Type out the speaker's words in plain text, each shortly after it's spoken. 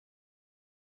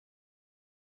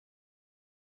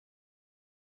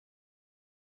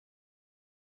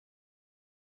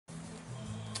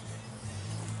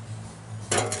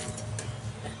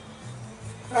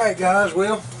Alright guys,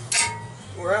 well,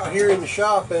 we're out here in the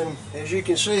shop, and as you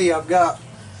can see, I've got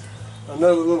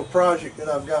another little project that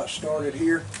I've got started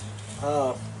here.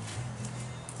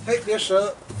 Picked this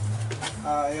up.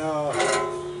 I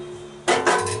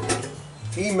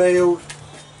emailed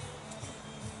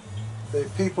the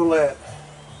people at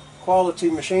Quality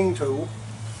Machine Tool,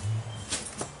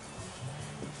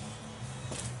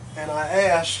 and I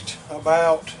asked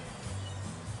about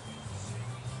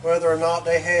whether or not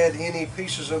they had any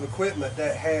pieces of equipment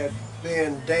that had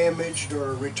been damaged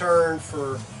or returned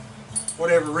for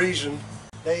whatever reason.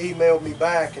 They emailed me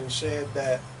back and said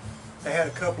that they had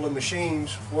a couple of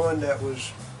machines, one that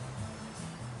was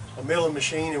a milling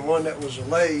machine and one that was a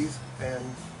lathe, and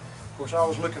of course I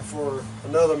was looking for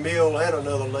another mill and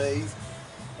another lathe,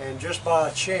 and just by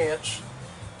chance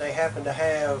they happened to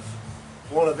have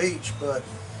one of each. But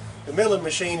the milling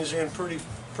machine is in pretty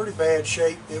bad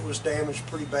shape. It was damaged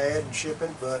pretty bad in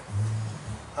shipping, but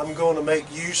I'm going to make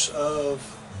use of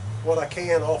what I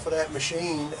can off of that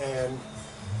machine and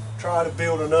try to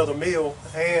build another mill.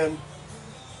 And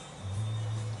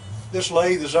this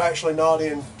lathe is actually not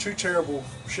in too terrible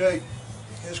shape.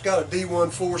 It's got a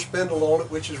D14 spindle on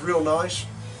it, which is real nice.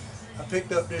 I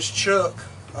picked up this chuck,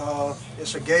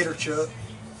 it's a gator chuck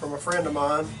from a friend of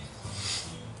mine,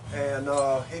 and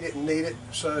he didn't need it,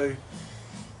 so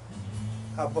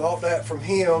I bought that from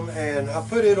him, and I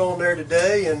put it on there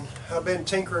today, and I've been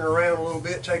tinkering around a little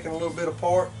bit, taking a little bit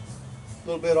apart, a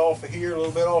little bit off of here, a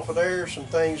little bit off of there, some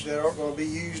things that aren't going to be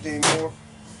used anymore.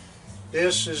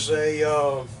 This is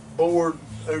a board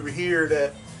over here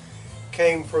that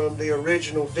came from the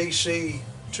original DC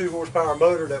 2 horsepower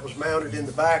motor that was mounted in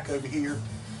the back over here,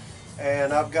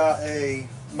 and I've got a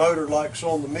motor like it's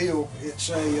on the mill. It's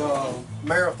a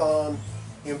Marathon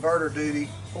inverter duty,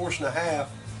 1.5 horse,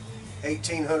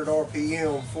 1800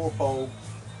 RPM 4-pole.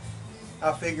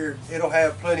 I figured it'll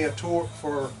have plenty of torque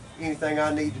for anything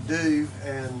I need to do,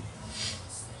 and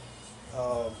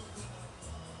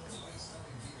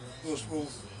we'll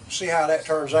see how that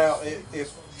turns out.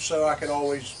 If so, I can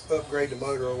always upgrade the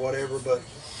motor or whatever. But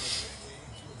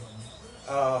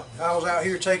I was out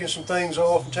here taking some things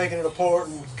off and taking it apart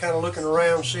and kind of looking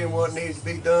around, seeing what needed to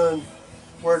be done,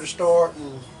 where to start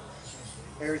and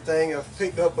everything. I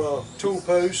picked up a tool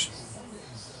post,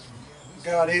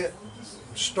 got it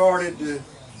started to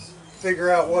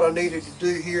figure out what I needed to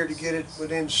do here to get it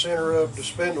within the center of the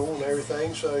spindle and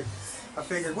everything. So I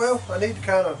figured, well, I need to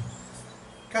kind of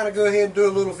go ahead and do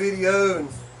a little video and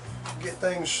get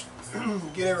things,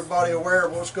 get everybody aware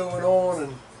of what's going on.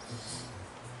 And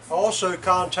I also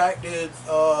contacted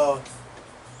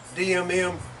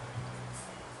DMM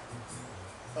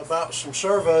about some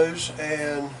servos,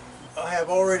 and I have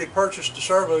already purchased the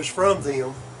servos from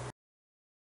them.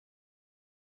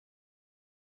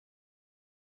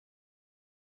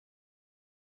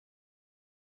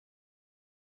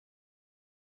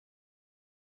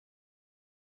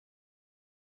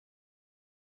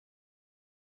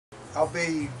 I'll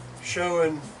be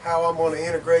showing how I'm going to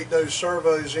integrate those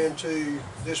servos into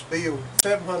this build.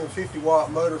 750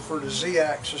 watt motor for the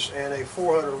Z-axis and a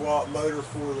 400 watt motor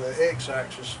for the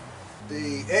X-axis.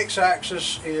 The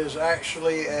X-axis is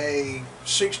actually a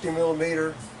 60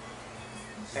 millimeter,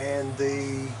 and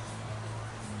the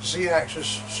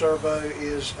Z-axis servo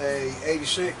is a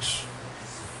 86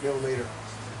 millimeter.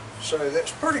 So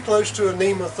that's pretty close to a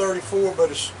NEMA 34, but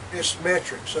it's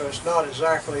metric, so it's not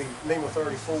exactly NEMA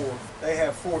 34. They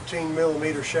have 14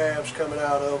 millimeter shafts coming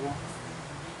out of them,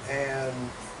 and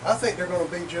I think they're going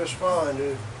to be just fine.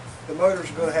 The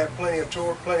motor's going to have plenty of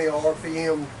torque, plenty of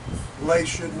RPM. The lathe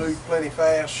should move plenty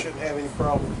fast, shouldn't have any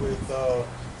problem with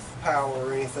power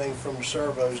or anything from the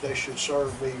servos. They should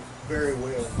serve me very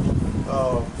well.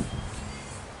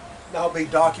 I'll be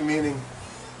documenting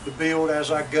the build as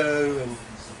I go and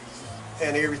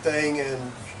everything,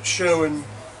 and showing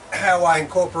how I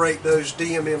incorporate those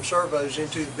DMM servos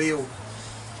into the build.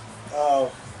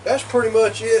 That's pretty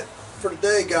much it for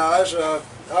today, guys. I'll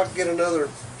get another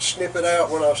snippet out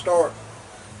when I start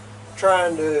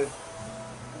trying to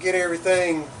get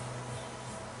everything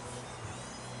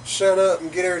set up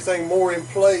and get everything more in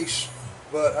place.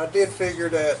 But I did figure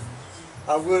that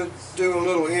I would do a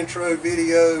little intro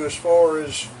video as far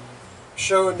as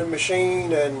showing the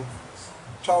machine and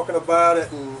talking about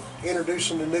it and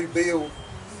introducing the new build.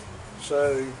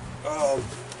 So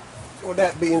with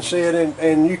that being said,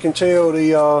 and you can tell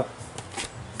the of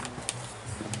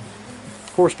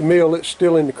course the mill, it's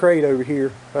still in the crate over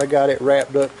here. I got it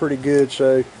wrapped up pretty good,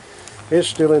 so it's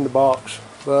still in the box.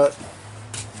 But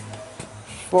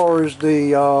as far as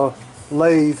the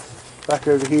lathe back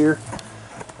over here,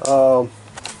 it's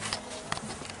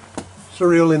a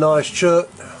really nice chuck.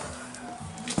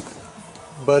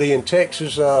 buddy in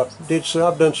Texas.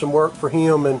 I've done some work for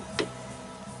him, and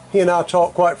he and I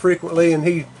talk quite frequently, and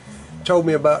he told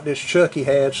me about this chuck he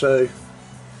had, so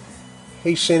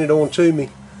he sent it on to me.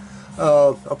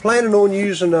 I'm planning on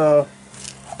using an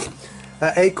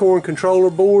Acorn controller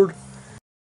board.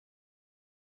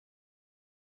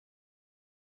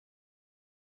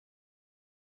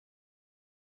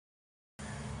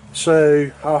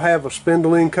 So I'll have a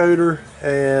spindle encoder,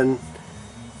 and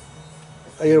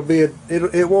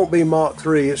it won't be Mach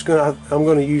 3. I'm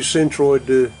gonna use Centroid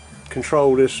to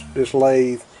control this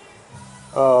lathe.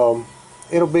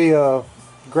 It'll be a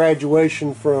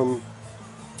graduation from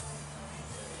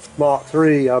Mach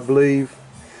 3, I believe.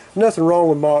 Nothing wrong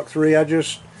with Mach 3. I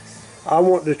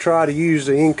want to try to use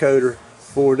the encoder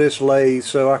for this lathe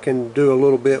so I can do a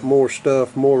little bit more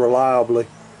stuff more reliably.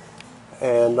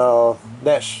 And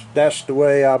that's the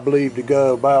way I believe to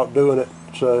go about doing it.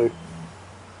 So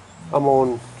I'm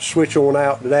gonna switch on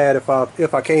out to that if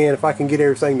I can get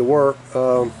everything to work.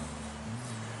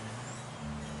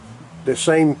 The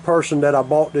same person that I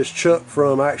bought this chuck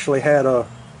from actually had a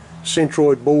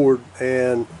Centroid board,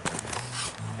 and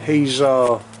he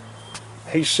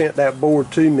sent that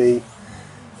board to me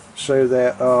so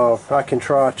that I can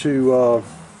try to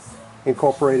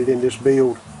incorporate it in this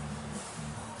build.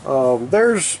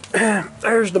 There's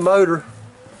the motor.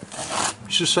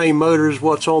 It's the same motor as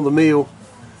what's on the mill.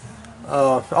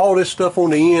 All this stuff on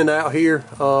the end out here,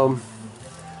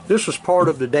 this was part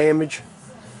of the damage.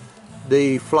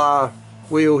 The fly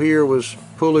wheel here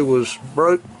pulley was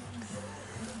broke,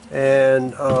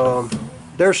 and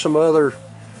there's some other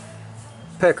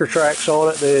pecker tracks on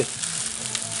it.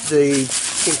 The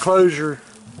enclosure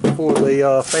for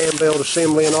the fan belt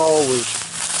assembly and all was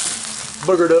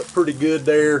boogered up pretty good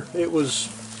there. It was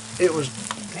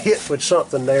hit with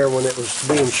something there when it was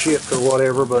being shipped or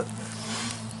whatever, but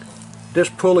this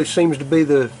pulley seems to be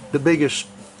the biggest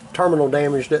terminal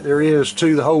damage that there is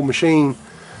to the whole machine.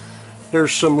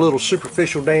 There's some little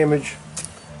superficial damage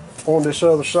on this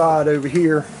other side over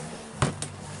here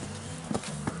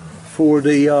for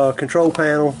the control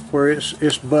panel, where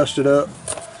it's busted up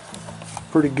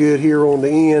pretty good here on the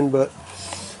end, but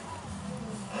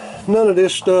none of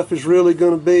this stuff is really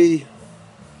going to be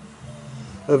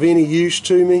of any use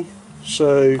to me.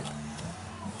 So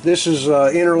this is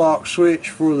an interlock switch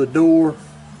for the door.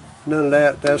 None of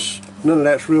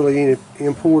that's really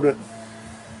important.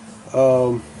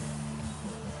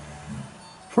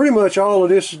 Pretty much all of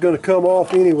this is going to come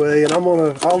off anyway, and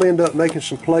I'll end up making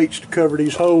some plates to cover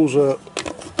these holes up.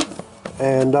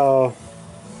 And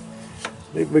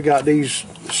we got these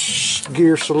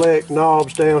gear select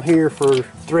knobs down here for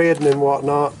threading and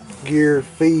whatnot, gear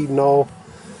feed and all.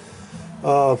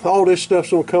 All this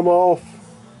stuff's going to come off.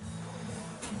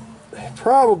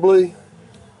 Probably,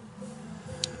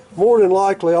 more than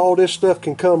likely, all this stuff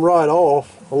can come right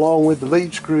off, along with the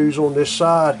lead screws on this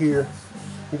side here.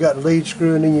 You got the lead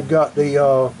screw, and then you've got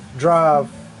the drive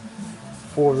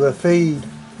for the feed.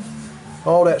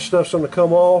 All that stuff's going to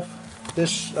come off.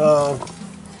 This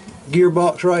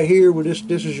gearbox right here, with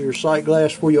this is your sight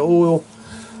glass for your oil.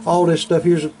 All this stuff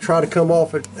here's try to come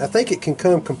off. I think it can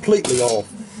come completely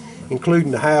off,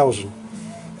 including the housing,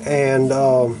 and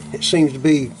it seems to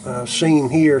be seen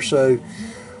here. So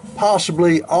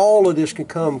possibly all of this can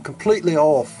come completely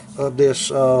off of this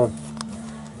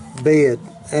bed,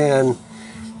 and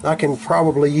I can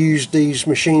probably use these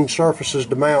machine surfaces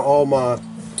to mount all my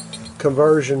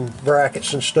conversion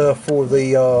brackets and stuff for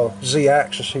the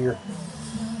Z-axis here.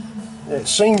 It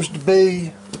seems to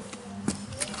be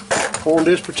on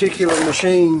this particular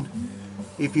machine,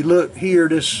 if you look here,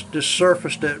 this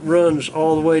surface that runs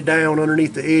all the way down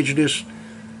underneath the edge of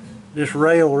this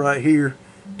rail right here,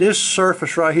 this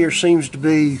surface right here seems to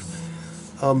be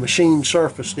a machine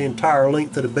surface the entire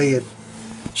length of the bed.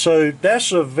 So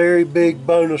that's a very big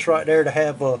bonus right there, to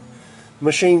have a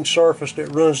machine surface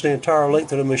that runs the entire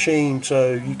length of the machine,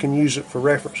 so you can use it for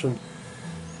referencing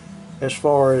as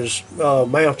far as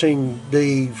mounting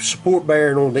the support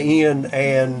bearing on the end,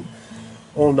 and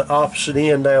on the opposite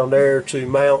end down there to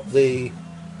mount the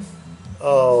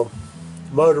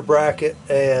motor bracket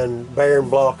and bearing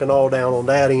block and all down on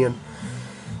that end.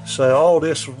 So all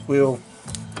this will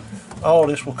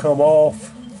come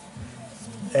off,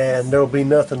 and there'll be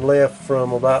nothing left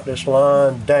from about this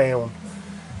line down.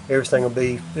 Everything will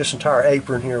be, this entire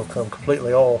apron here will come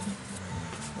completely off.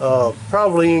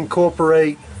 Probably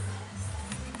incorporate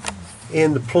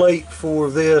in the plate for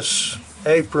this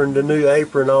apron, the new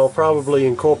apron, I'll probably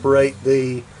incorporate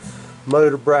the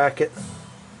motor bracket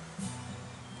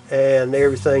and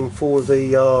everything for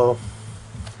the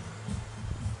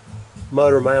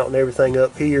motor mount and everything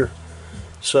up here.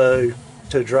 So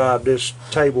to drive this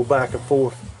table back and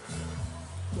forth.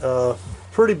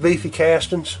 Pretty beefy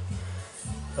castings.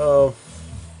 Looks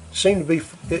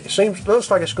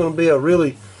like it's going to be a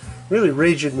really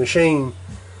rigid machine.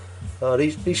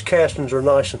 These castings are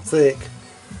nice and thick.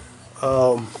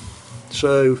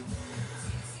 So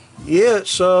yeah,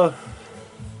 it's a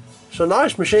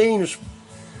nice machine.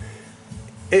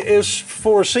 It's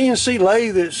for a CNC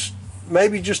lathe. It's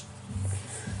maybe just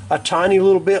a tiny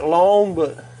little bit long,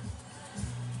 but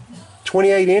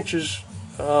 28 inches.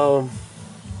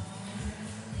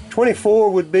 24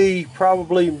 would be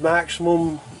probably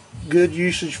maximum good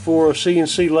usage for a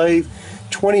CNC lathe.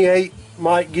 28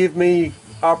 might give me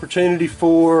opportunity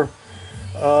for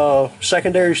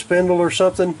secondary spindle or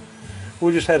something.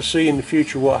 We'll just have to see in the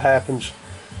future what happens.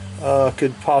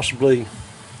 Could possibly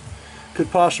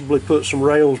put some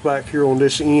rails back here on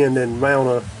this end and mount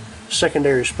a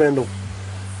secondary spindle.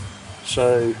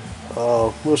 So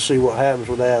we'll see what happens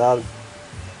with that.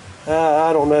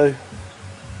 I don't know.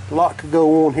 A lot could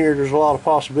go on here. There's a lot of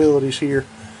possibilities here.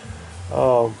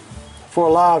 For a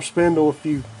live spindle, if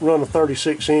you run a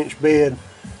 36-inch bed,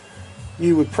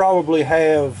 you would probably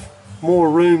have more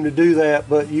room to do that,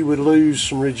 but you would lose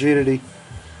some rigidity.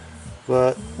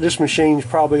 But this machine's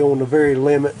probably on the very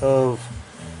limit of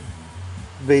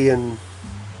being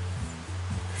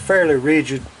fairly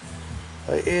rigid.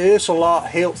 It's a lot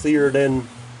healthier than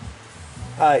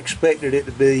I expected it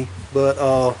to be, but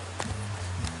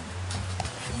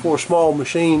for a small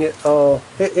machine,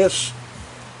 it's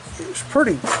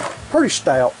pretty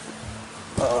stout.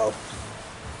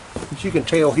 As you can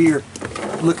tell here,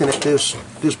 looking at this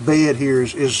bed here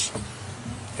is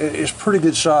pretty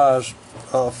good size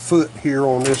foot here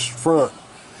on this front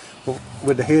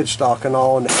with the headstock and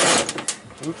all. And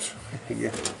oops,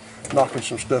 yeah, knocking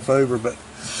some stuff over, but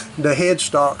the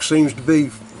headstock seems to be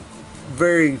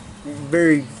very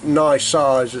nice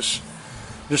size. It's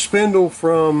the spindle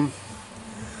from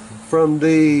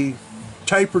the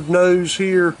tapered nose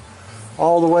here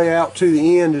all the way out to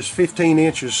the end is 15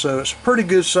 inches, so it's a pretty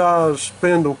good size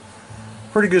spindle,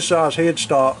 pretty good size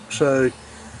headstock. So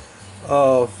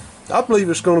I believe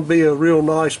it's going to be a real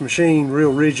nice machine,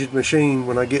 real rigid machine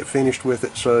when I get finished with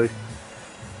it. So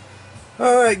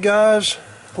alright guys,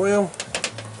 well,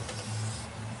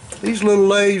 these little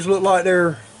lathes look like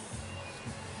they're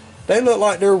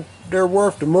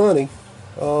worth the money.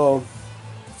 They're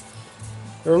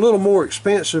a little more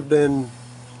expensive than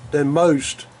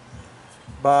most,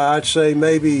 by I'd say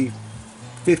maybe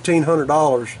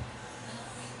 $1,500.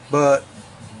 But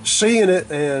seeing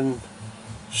it and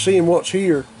seeing what's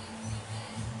here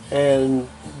and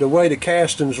the way the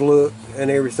castings look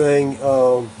and everything,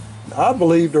 I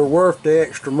believe they're worth the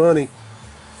extra money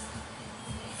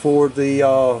for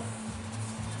the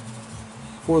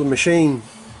machine.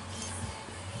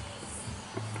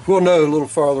 We'll know a little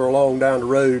farther along down the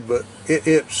road, but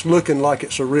it's looking like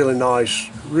it's a really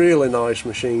nice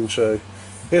machine. So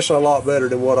it's a lot better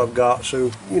than what I've got.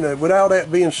 So, you know, without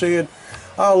that being said,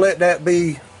 I'll let that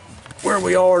be where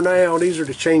we are now. These are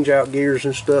the change out gears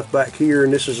and stuff back here,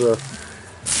 and this is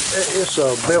it's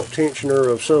a belt tensioner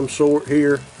of some sort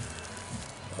here.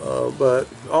 But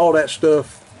all that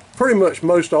stuff, pretty much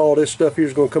most all this stuff here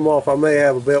is going to come off. I may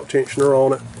have a belt tensioner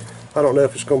on it. I don't know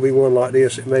if it's going to be one like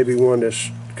this. It may be one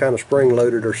that's kind of spring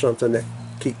loaded or something that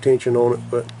keep tension on it,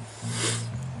 but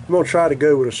I'm going to try to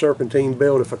go with a serpentine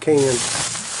belt if I can.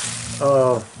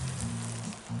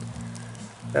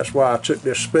 That's why I took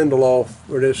this spindle off,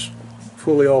 or this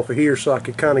fully off of here, so I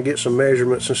could kind of get some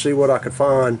measurements and see what I could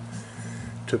find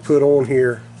to put on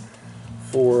here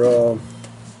for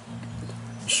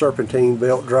serpentine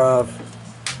belt drive.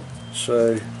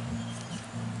 So,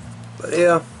 but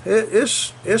yeah,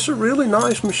 it's a really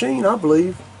nice machine, I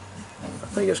believe.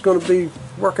 I think it's going to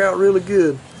work out really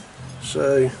good.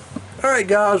 So, alright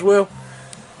guys, well,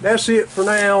 that's it for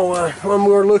now. One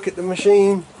more look at the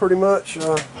machine, pretty much.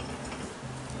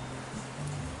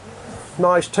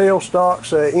 Nice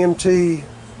tailstocks,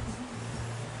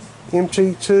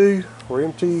 MT2 or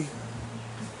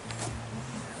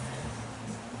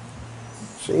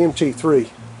MT3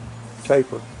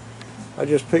 taper. I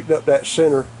just picked up that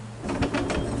center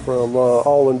from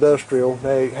All Industrial.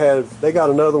 They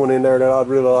got another one in there that I'd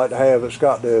really like to have. It's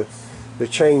got the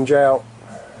change out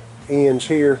ends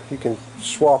here. You can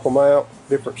swap them out,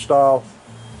 different style,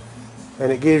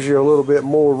 and it gives you a little bit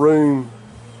more room.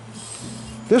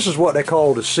 This is what they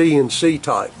call the CNC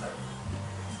type.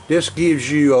 This gives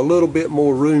you a little bit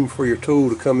more room for your tool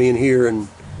to come in here and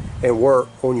work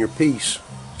on your piece.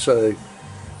 So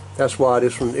that's why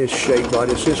this one is shaped like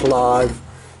this. It's live.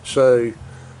 So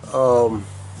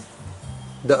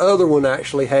the other one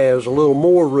actually has a little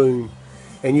more room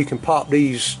and you can pop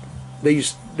these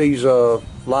live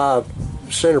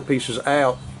centerpieces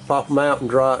out, pop them out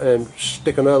and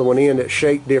stick another one in that's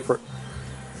shaped different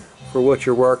for what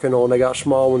you're working on. They got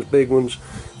small ones, big ones.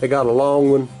 They got a long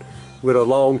one with a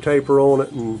long taper on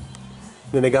it, and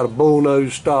then they got a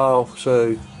bullnose style.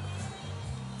 So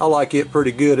I like it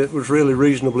pretty good. It was really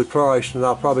reasonably priced, and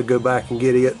I'll probably go back and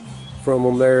get it from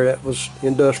them there. That was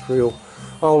industrial,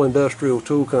 all industrial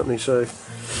tool company. So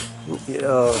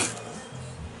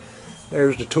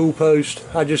there's the tool post.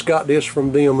 I just got this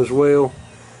from them as well.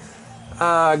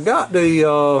 I got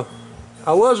the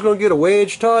I was going to get a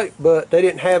wedge type, but they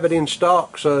didn't have it in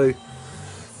stock, so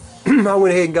I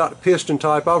went ahead and got the piston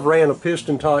type. I've ran a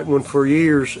piston type one for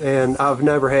years, and I've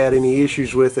never had any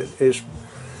issues with it. It's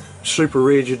super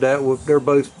rigid. They're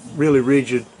both really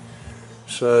rigid,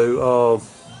 so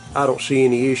I don't see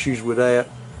any issues with that.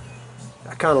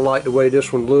 I kind of like the way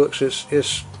this one looks.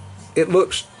 It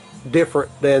looks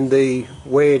different than the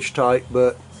wedge type,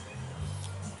 but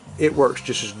it works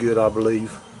just as good, I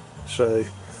believe. So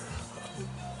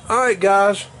alright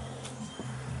guys,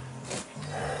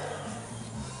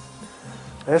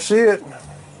 that's it.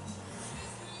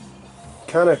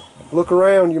 Kind of look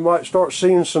around, you might start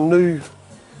seeing some new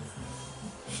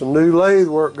lathe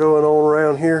work going on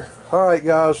around here. Alright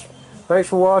guys, thanks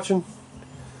for watching.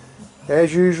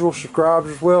 As usual,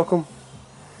 subscribers welcome,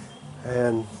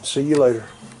 and see you later.